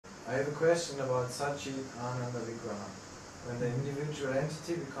I have a question about Satchit Ananda Vigraha. When the individual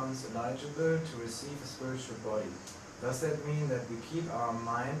entity becomes eligible to receive a spiritual body, does that mean that we keep our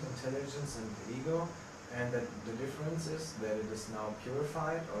mind, intelligence and ego, and that the difference is that it is now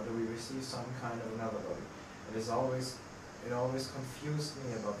purified, or do we receive some kind of another body? It always confused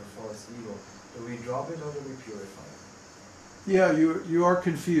me about the false ego. Do we drop it or do we purify it? Yeah, you are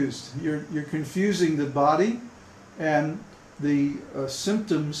confused. You're confusing the body and the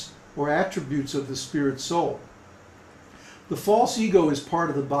symptoms or attributes of the spirit soul. The false ego is part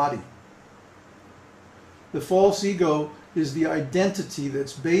of the body. The false ego is the identity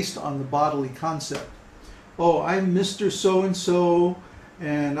that's based on the bodily concept. Oh, I'm Mr. So-and-so,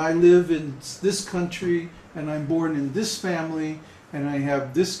 and I live in this country, and I'm born in this family, and I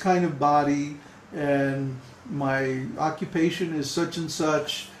have this kind of body, and my occupation is such and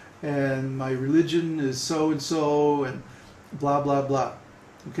such, and my religion is so-and-so, and blah, blah, blah.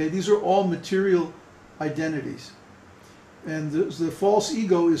 Okay, these are all material identities. And the false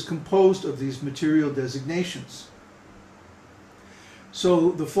ego is composed of these material designations.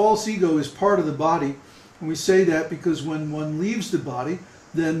 So the false ego is part of the body, and we say that because when one leaves the body,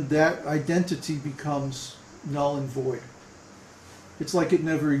 then that identity becomes null and void. It's like it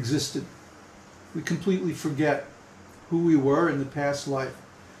never existed. We completely forget who we were in the past life.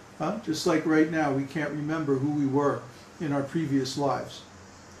 Just like right now, we can't remember who we were in our previous lives.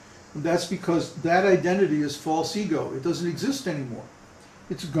 And that's because that identity is false ego. It doesn't exist anymore.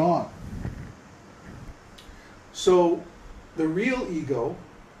 It's gone. So the real ego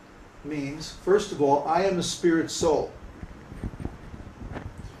means, first of all, I am a spirit soul.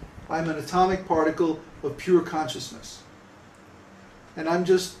 I'm an atomic particle of pure consciousness. And I'm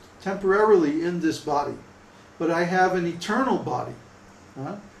just temporarily in this body. But I have an eternal body.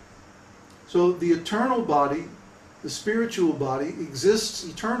 So the eternal body, the spiritual body, exists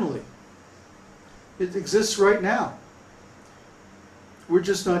eternally. It exists right now. We're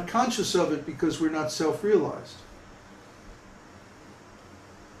just not conscious of it because we're not self-realized.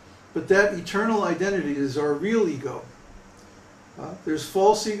 But that eternal identity is our real ego. There's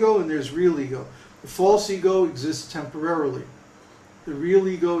false ego and there's real ego. The false ego exists temporarily. The real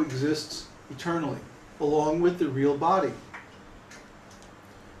ego exists eternally, along with the real body.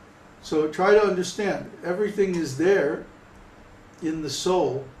 So try to understand, everything is there in the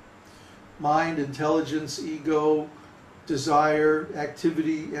soul. Mind, intelligence, ego, desire,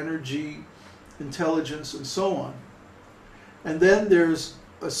 activity, energy, intelligence, and so on. And then there's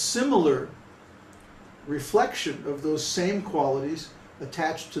a similar reflection of those same qualities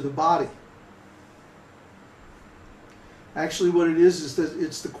attached to the body. Actually what it is that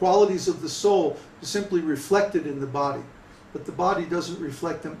it's the qualities of the soul simply reflected in the body. But the body doesn't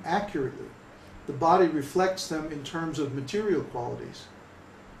reflect them accurately. The body reflects them in terms of material qualities.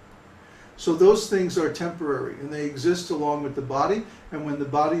 So those things are temporary, and they exist along with the body, and when the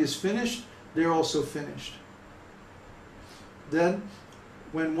body is finished, they're also finished. Then,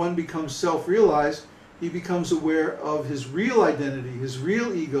 when one becomes self-realized, he becomes aware of his real identity, his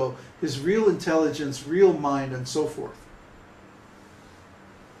real ego, his real intelligence, real mind, and so forth.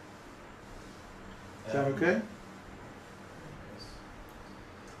 Is that okay?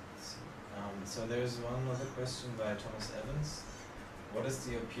 So there's one other question by Thomas Evans. What is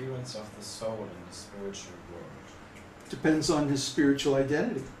the appearance of the soul in the spiritual world? Depends on his spiritual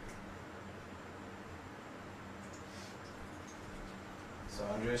identity. So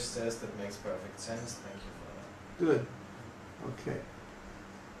Andres says that makes perfect sense. Thank you for that. Good. Okay.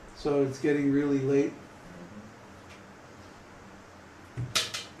 So it's getting really late.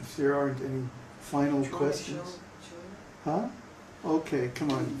 If there aren't any final questions. Huh? Okay,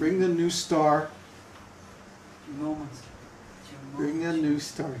 come on. Bring the new star. Bring the new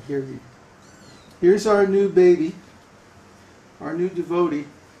star. Here's our new baby. Our new devotee.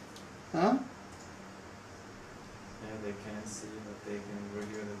 Huh? Yeah, they can't see, but they can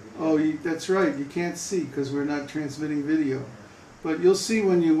review the video. Oh, that's right. You can't see because we're not transmitting video. But you'll see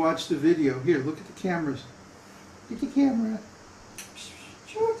when you watch the video. Here, look at the cameras. Look at the camera.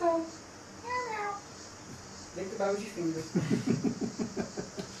 Sure, Tom. Lick the baby's fingers.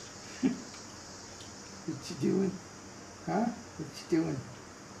 What you doing? Huh? What you doing?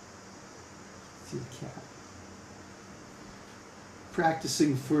 See the cat.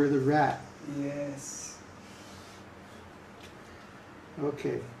 Practicing for the rat. Yes.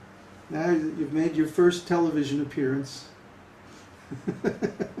 Okay. Now you've made your first television appearance.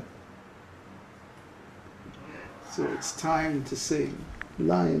 So it's time to sing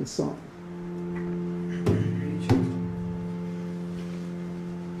Lion Song.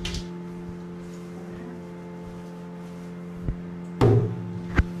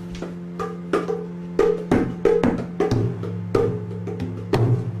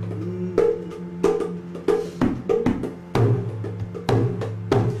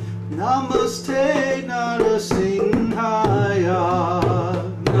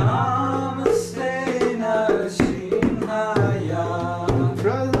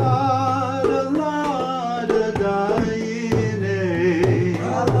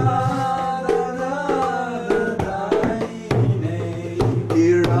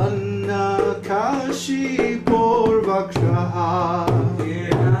 Hiranyakashipurvakshaha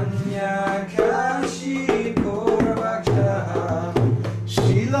Hiranyakashipurvakshaha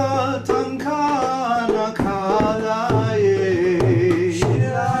Shilatankanakalaye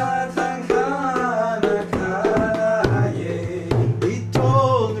Shilatankanakalaye Ito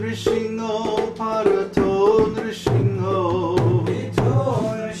Nrishingho Parato Nrishingho Ito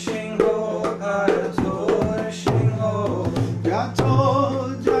Nrishingho Parato Nrishingho Jato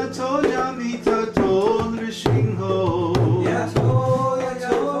Jato Yamitato Nrishingho Yato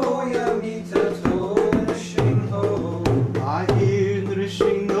Yamitato Nrishingho Ahir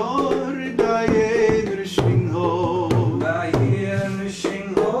Nrishingho Hridaye Nrishingho Bahir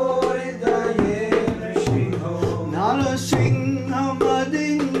Nrishingho Hridaye Nrishingho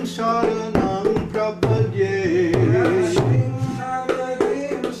Narasimhamadin Sharanam Prapalye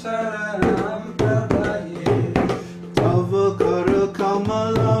Nrishinghamadin Saranam Prapalye Tava Kara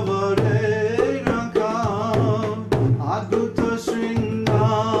Kamalavare Rakam Adbhuta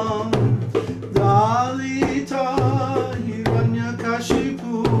Sringam Dalita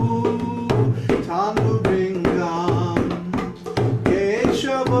Hiranyakashipu Tanubringam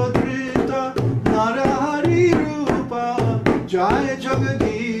Keshavadrita Narahari Rupa Jai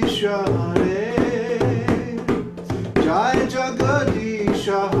Jagadisha Hare Jai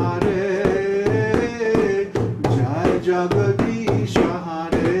Jagadisha Hare Jai Jagadisha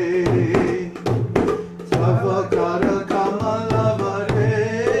Hare Tavakara Kamalavare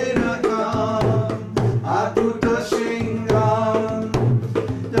Rakam Adbhuta Sringam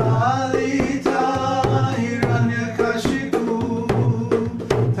Dalita Hiranyakashipu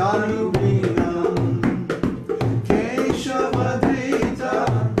Tanubrinam Keshavadrita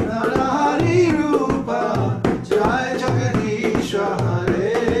Narahari Rupa Jai Jagadisha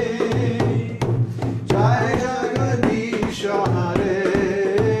Hare Jai Jagadisha Hare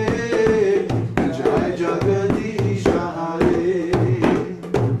Jai Jagadisha Hare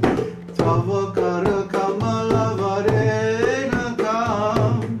Tava Kara Kamalavare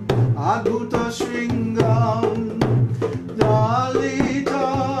Nakam Adbhuta Sringam Dalita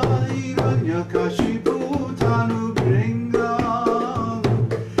Hiranyakashipu